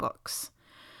beginning books.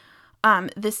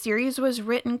 This series was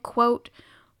written, quote,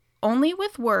 only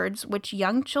with words which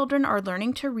young children are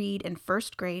learning to read in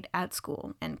first grade at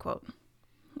school, end quote.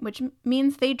 Which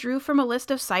means they drew from a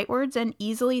list of sight words and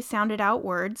easily sounded out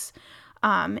words,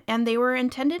 and they were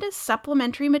intended as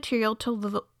supplementary material to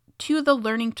the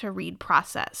learning to read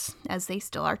process, as they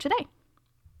still are today.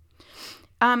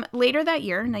 Later that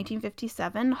year,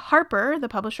 1957, Harper, the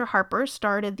publisher Harper,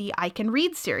 started the I Can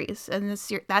Read series, and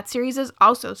that series is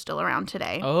also still around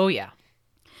today. Oh, yeah.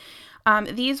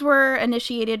 These were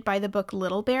initiated by the book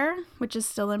Little Bear, which is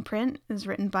still in print. It was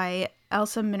written by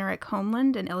Elsa Minerick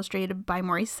Homeland and illustrated by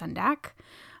Maurice Sendak.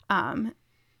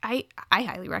 I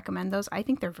highly recommend those. I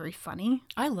think they're very funny.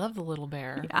 I love the Little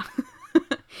Bear. Yeah.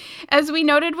 As we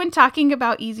noted when talking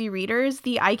about easy readers,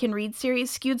 the I Can Read series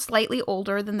skewed slightly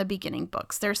older than the beginning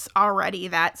books. There's already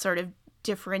that sort of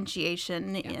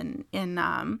differentiation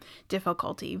in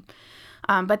difficulty.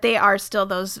 But they are still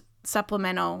those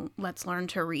supplemental, let's learn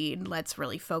to read, let's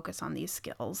really focus on these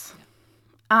skills.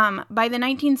 By the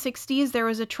 1960s, there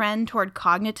was a trend toward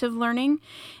cognitive learning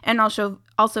and also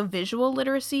visual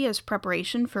literacy as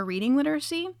preparation for reading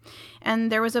literacy.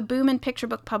 And there was a boom in picture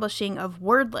book publishing of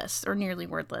wordless or nearly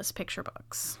wordless picture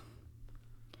books.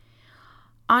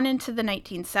 On into the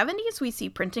 1970s, we see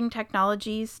printing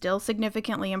technology still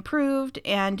significantly improved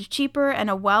and cheaper and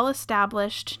a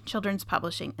well-established children's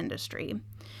publishing industry.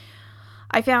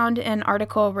 I found an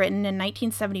article written in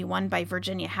 1971 by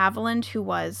Virginia Haviland, who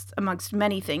was, amongst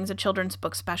many things, a children's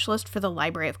book specialist for the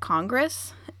Library of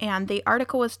Congress. And the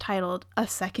article was titled, A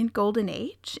Second Golden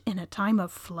Age in a Time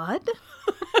of Flood?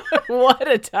 What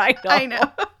a title. I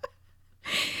know.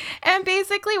 And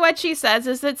basically what she says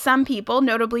is that some people,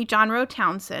 notably John Rowe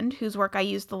Townsend, whose work I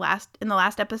used in the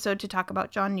last episode to talk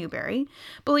about John Newbery,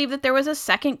 believe that there was a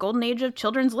second golden age of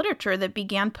children's literature that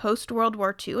began post-World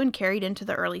War II and carried into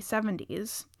the early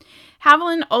 70s.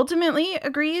 Haviland ultimately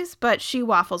agrees, but she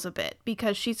waffles a bit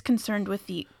because she's concerned with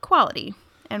the quality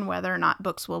and whether or not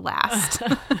books will last.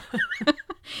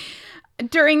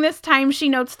 During this time, she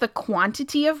notes the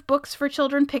quantity of books for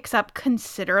children picks up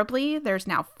considerably. There's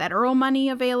now federal money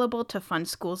available to fund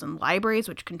schools and libraries,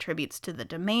 which contributes to the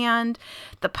demand.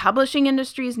 The publishing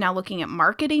industry is now looking at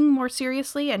marketing more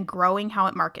seriously and growing how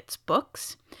it markets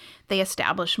books. They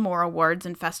establish more awards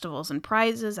and festivals and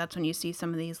prizes. That's when you see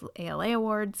some of these ALA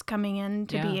awards coming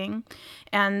into being.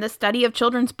 And the study of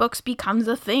children's books becomes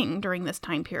a thing during this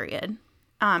time period.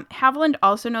 Haviland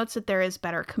also notes that there is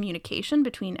better communication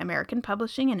between American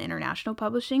publishing and international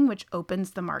publishing, which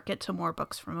opens the market to more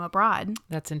books from abroad.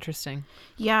 That's interesting.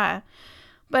 Yeah.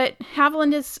 But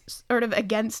Haviland is sort of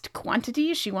against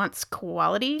quantity. She wants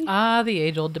quality. Ah, the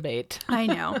age-old debate. I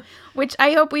know. Which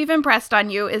I hope we've impressed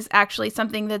on you is actually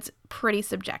something that's pretty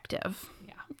subjective.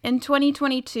 Yeah. In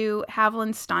 2022,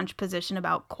 Haviland's staunch position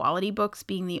about quality books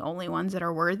being the only ones that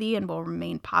are worthy and will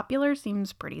remain popular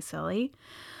seems pretty silly.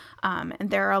 And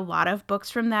there are a lot of books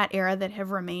from that era that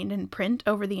have remained in print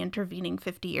over the intervening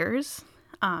 50 years.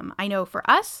 I know for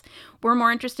us, we're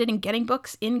more interested in getting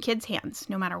books in kids' hands,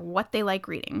 no matter what they like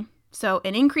reading. So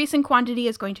an increase in quantity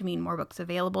is going to mean more books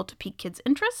available to pique kids'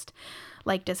 interest,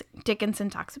 like Dickinson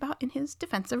talks about in his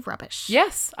Defense of Rubbish.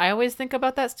 Yes, I always think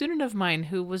about that student of mine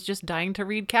who was just dying to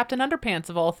read Captain Underpants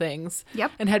of all things.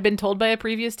 Yep. And had been told by a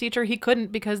previous teacher he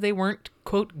couldn't because they weren't,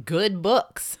 quote, good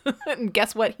books. And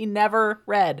guess what? He never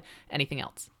read anything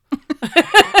else.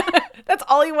 That's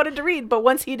all he wanted to read. But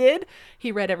once he did,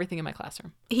 he read everything in my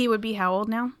classroom. He would be how old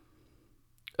now?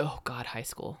 Oh, God, high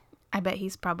school. I bet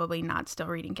he's probably not still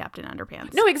reading Captain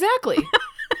Underpants. No, exactly.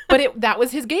 But that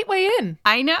was his gateway in.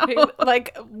 I know.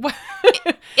 Like,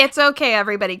 it's okay,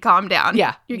 everybody. Calm down.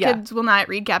 Yeah. Your kids will not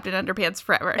read Captain Underpants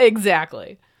forever.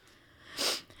 Exactly.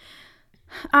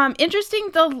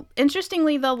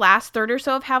 Interestingly, the last third or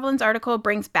so of Haviland's article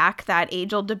brings back that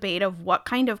age-old debate of what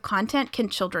kind of content can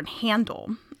children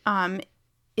handle.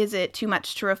 Is it too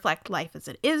much to reflect life as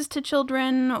it is to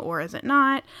children, or is it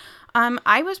not?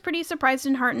 I was pretty surprised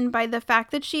and heartened by the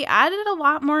fact that she added a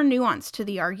lot more nuance to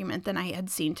the argument than I had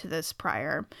seen to this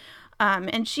prior.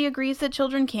 And she agrees that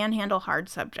children can handle hard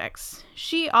subjects.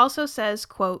 She also says,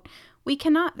 quote, "We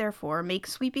cannot, therefore, make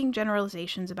sweeping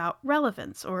generalizations about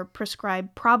relevance or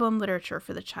prescribe problem literature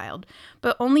for the child,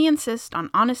 but only insist on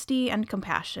honesty and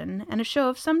compassion and a show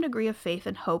of some degree of faith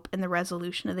and hope in the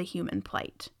resolution of the human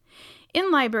plight. In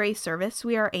library service,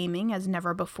 we are aiming, as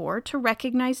never before, to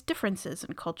recognize differences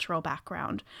in cultural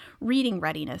background, reading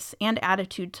readiness, and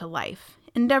attitude to life,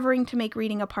 endeavoring to make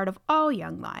reading a part of all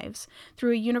young lives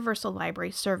through a universal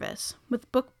library service, with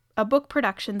a book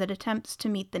production that attempts to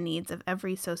meet the needs of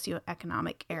every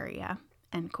socioeconomic area,"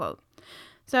 end quote.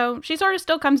 So she sort of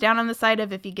still comes down on the side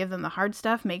of if you give them the hard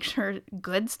stuff, make sure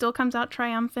good still comes out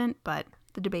triumphant, but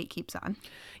the debate keeps on.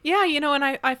 Yeah, and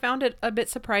I found it a bit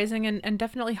surprising and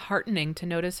definitely heartening to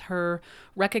notice her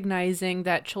recognizing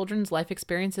that children's life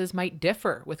experiences might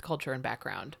differ with culture and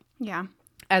background. Yeah.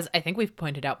 As I think we've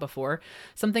pointed out before,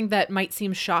 something that might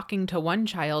seem shocking to one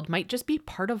child might just be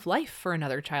part of life for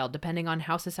another child, depending on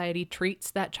how society treats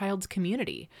that child's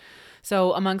community.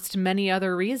 So amongst many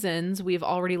other reasons we've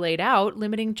already laid out,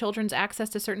 limiting children's access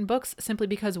to certain books simply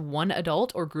because one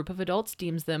adult or group of adults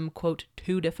deems them, quote,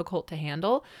 too difficult to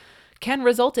handle, can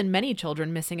result in many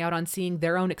children missing out on seeing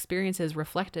their own experiences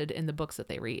reflected in the books that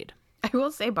they read. I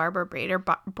will say Barbara Brader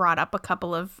brought up a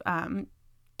couple of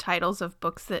titles of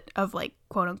books of like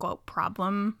quote unquote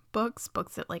problem books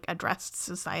that like addressed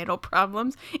societal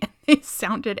problems, and they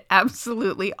sounded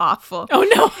absolutely awful. Oh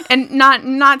no. And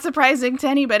not surprising to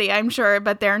anybody, I'm sure,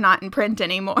 but they're not in print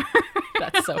anymore.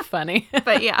 That's so funny.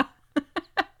 But yeah.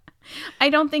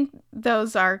 I don't think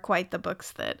those are quite the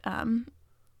books that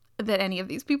any of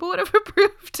these people would have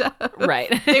approved of.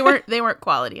 Right. They weren't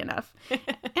quality enough.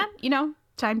 And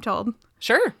time told.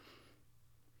 Sure.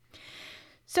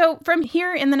 So from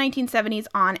here in the 1970s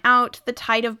on out, the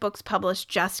tide of books published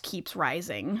just keeps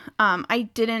rising. I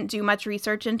didn't do much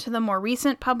research into the more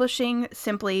recent publishing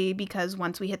simply because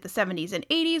once we hit the 70s and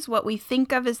 80s, what we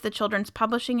think of as the children's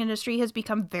publishing industry has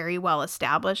become very well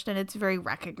established, and it's very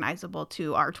recognizable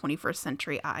to our 21st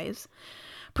century eyes.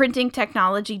 Printing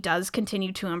technology does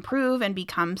continue to improve and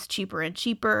becomes cheaper and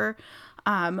cheaper.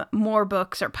 More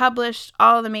books are published.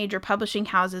 All the major publishing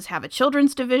houses have a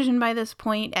children's division by this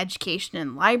point. Education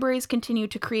and libraries continue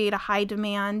to create a high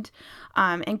demand,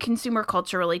 and consumer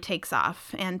culture really takes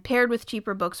off. And paired with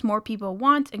cheaper books, more people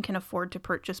want and can afford to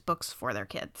purchase books for their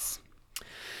kids.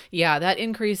 Yeah, that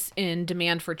increase in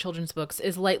demand for children's books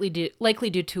is likely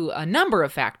due to a number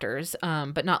of factors,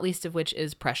 but not least of which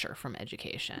is pressure from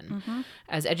education. Mm-hmm.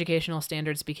 As educational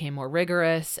standards became more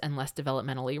rigorous and less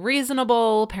developmentally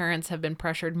reasonable, parents have been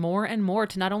pressured more and more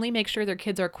to not only make sure their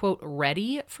kids are, quote,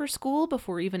 ready for school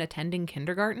before even attending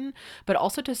kindergarten, but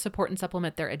also to support and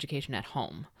supplement their education at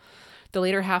home. The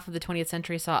later half of the 20th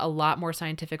century saw a lot more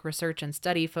scientific research and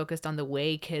study focused on the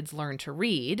way kids learn to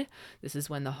read. This is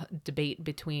when the debate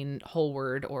between whole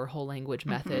word or whole language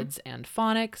methods and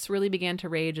phonics really began to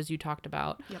rage, as you talked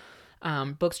about.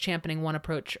 Yep. Books championing one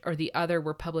approach or the other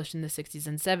were published in the 60s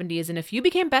and 70s, and a few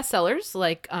became bestsellers,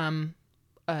 like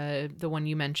the one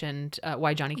you mentioned,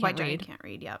 Why Johnny Can't Read. Can't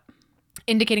Read, yep.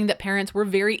 indicating that parents were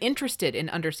very interested in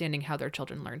understanding how their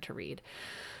children learn to read.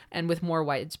 And with more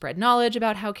widespread knowledge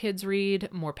about how kids read,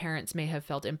 more parents may have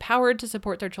felt empowered to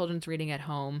support their children's reading at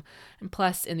home. And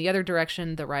plus, in the other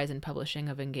direction, the rise in publishing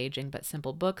of engaging but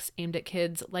simple books aimed at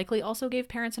kids likely also gave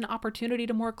parents an opportunity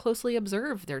to more closely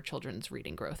observe their children's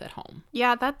reading growth at home.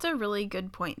 Yeah, that's a really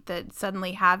good point, that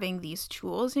suddenly having these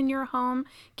tools in your home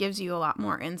gives you a lot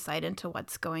more insight into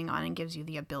what's going on and gives you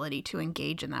the ability to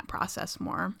engage in that process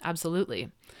more. Absolutely.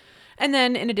 And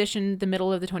then, in addition, the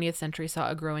middle of the 20th century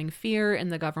saw a growing fear in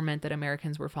the government that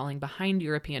Americans were falling behind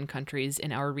European countries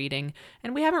in our reading,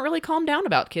 and we haven't really calmed down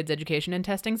about kids' education and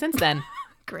testing since then.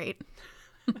 Great.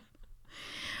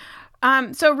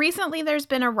 So recently there's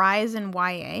been a rise in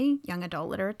YA, young adult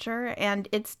literature, and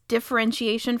its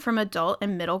differentiation from adult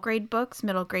and middle grade books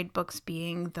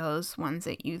being those ones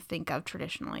that you think of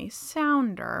traditionally,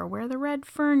 Sounder, Where the Red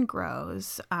Fern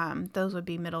Grows. Those would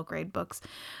be middle grade books.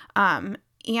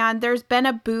 And there's been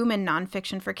a boom in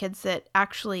nonfiction for kids that are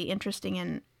actually interesting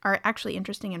and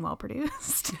well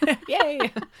produced.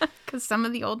 Yay! Because some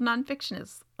of the old nonfiction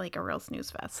is like a real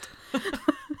snooze fest.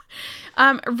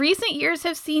 Recent years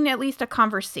have seen at least a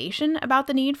conversation about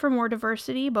the need for more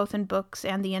diversity, both in books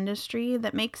and the industry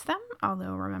that makes them.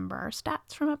 Although, remember our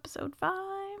stats from episode 5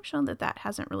 show that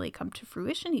hasn't really come to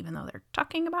fruition, even though they're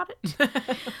talking about it.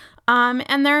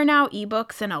 And there are now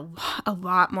ebooks and a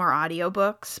lot more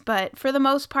audiobooks, but for the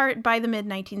most part, by the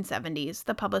mid-1970s,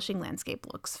 the publishing landscape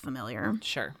looks familiar.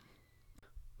 Sure.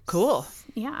 Cool.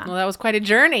 Yeah. Well, that was quite a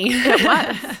journey. It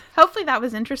was. Hopefully that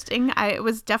was interesting. It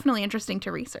was definitely interesting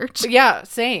to research. Yeah,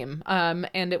 same.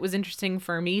 And it was interesting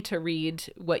for me to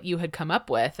read what you had come up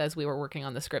with as we were working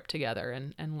on the script together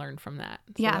and learn from that.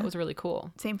 So that was really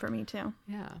cool. Same for me too.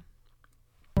 Yeah.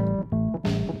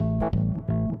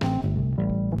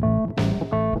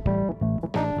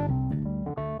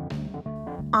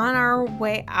 On our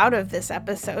way out of this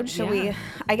episode,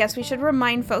 I guess we should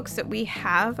remind folks that we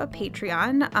have a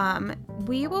Patreon.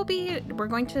 We're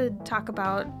going to talk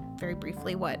about very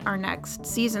briefly what our next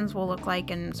seasons will look like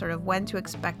and sort of when to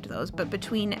expect those. But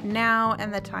between now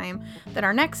and the time that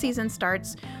our next season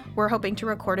starts, we're hoping to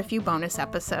record a few bonus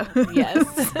episodes.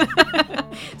 Yes.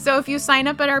 So if you sign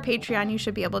up at our Patreon, you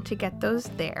should be able to get those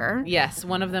there. Yes.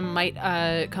 One of them might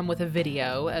come with a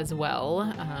video as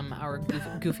well. Our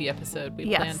goofy episode, we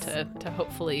plan to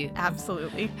hopefully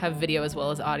absolutely have video as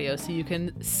well as audio so you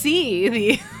can see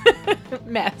the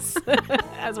mess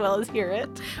as well as hear it.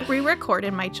 We record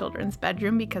in my children's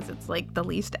bedroom because it's like the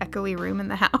least echoey room in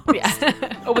the house. Yeah.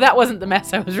 Oh, but that wasn't the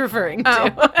mess I was referring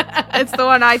to. Oh, it's the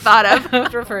one I thought of. I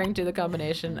was referring to the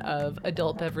combination of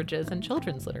adult beverages and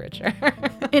children's literature.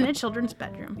 In a children's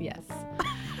bedroom. Yes.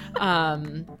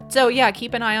 So yeah,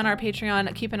 keep an eye on our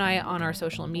Patreon. Keep an eye on our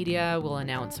social media. We'll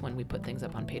announce when we put things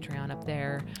up on Patreon up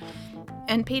there.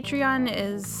 And Patreon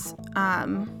is,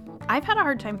 I've had a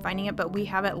hard time finding it, but we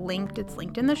have it linked. It's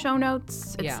linked in the show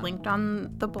notes. It's linked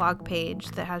on the blog page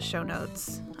that has show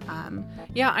notes.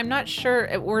 Yeah, I'm not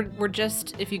sure. We're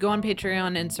just, if you go on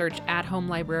Patreon and search At Home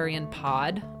Librarian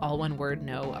Pod, all one word,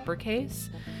 no uppercase,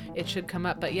 it should come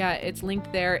up. But yeah, it's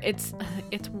linked there. It's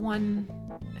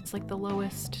like the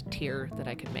lowest tier that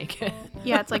I could make it.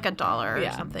 Yeah, it's like $1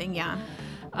 or something. Yeah.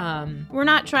 We're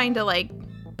not trying to like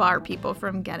bar people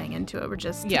from getting into it. We're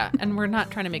just and we're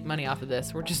not trying to make money off of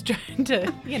this. We're just trying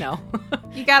to,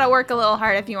 you got to work a little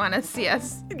hard if you want to see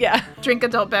us drink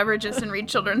adult beverages and read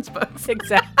children's books.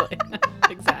 Exactly.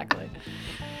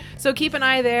 So keep an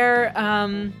eye there.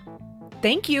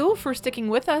 Thank you for sticking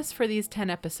with us for these 10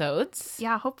 episodes.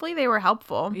 Yeah, hopefully they were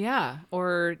helpful. Yeah,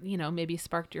 or maybe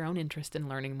sparked your own interest in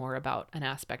learning more about an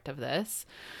aspect of this.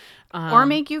 Or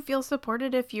make you feel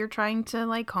supported if you're trying to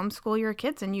like homeschool your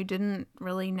kids and you didn't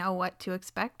really know what to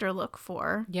expect or look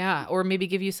for. Yeah, or maybe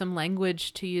give you some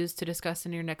language to use to discuss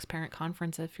in your next parent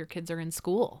conference if your kids are in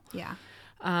school. Yeah.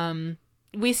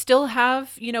 We still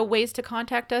have, ways to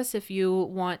contact us if you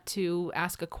want to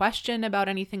ask a question about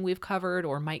anything we've covered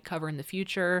or might cover in the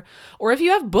future, or if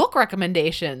you have book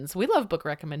recommendations. We love book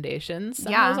recommendations.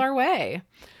 Send those our way.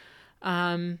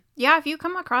 If you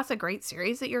come across a great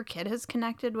series that your kid has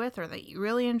connected with or that you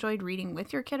really enjoyed reading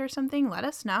with your kid or something, let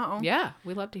us know. Yeah,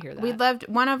 we'd love to hear that.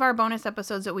 One of our bonus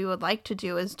episodes that we would like to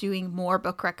do is doing more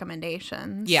book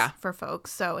recommendations for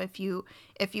folks. So if you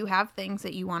have things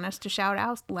that you want us to shout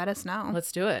out, let us know.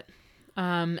 Let's do it.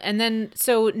 And then,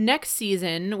 so next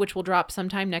season, which will drop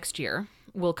sometime next year,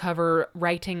 we'll cover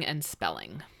writing and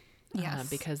spelling. Yes.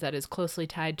 Because that is closely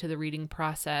tied to the reading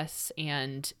process.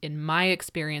 And in my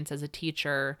experience as a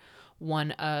teacher,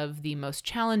 one of the most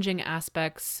challenging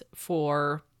aspects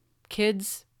for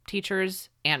kids, teachers,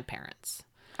 and parents.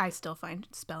 I still find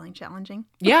spelling challenging.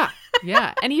 Yeah.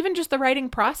 Yeah. And even just the writing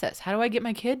process. How do I get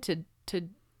my kid to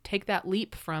take that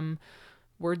leap from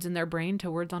words in their brain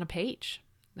to words on a page?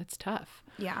 That's tough.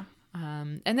 Yeah.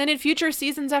 And then in future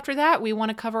seasons after that, we want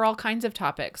to cover all kinds of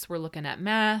topics. We're looking at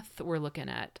math. We're looking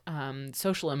at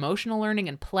social emotional learning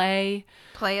and play.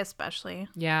 Play especially.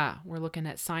 Yeah. We're looking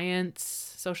at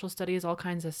science, social studies, all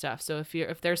kinds of stuff. So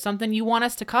if there's something you want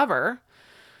us to cover,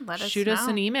 shoot us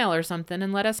an email or something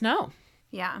and let us know.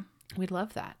 Yeah. We'd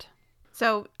love that.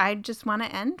 So I just want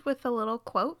to end with a little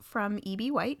quote from E.B.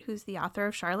 White, who's the author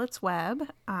of Charlotte's Web.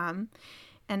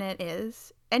 And it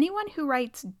is, "Anyone who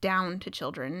writes down to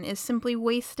children is simply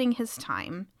wasting his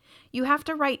time. You have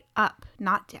to write up,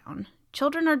 not down.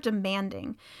 Children are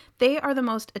demanding. They are the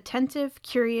most attentive,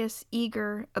 curious,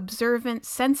 eager, observant,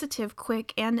 sensitive,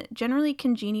 quick, and generally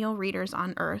congenial readers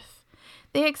on earth.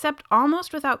 They accept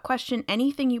almost without question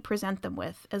anything you present them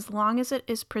with, as long as it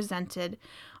is presented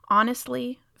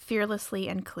honestly, fearlessly,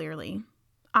 and clearly.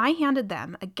 I handed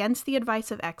them, against the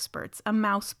advice of experts, a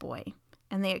mouse boy,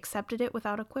 and they accepted it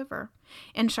without a quiver.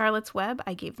 In Charlotte's Web,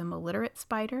 I gave them a literate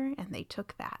spider, and they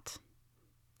took that."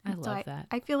 I love that.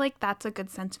 I feel like that's a good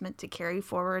sentiment to carry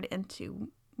forward into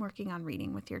working on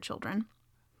reading with your children.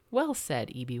 Well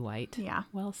said, E.B. White. Yeah.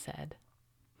 Well said.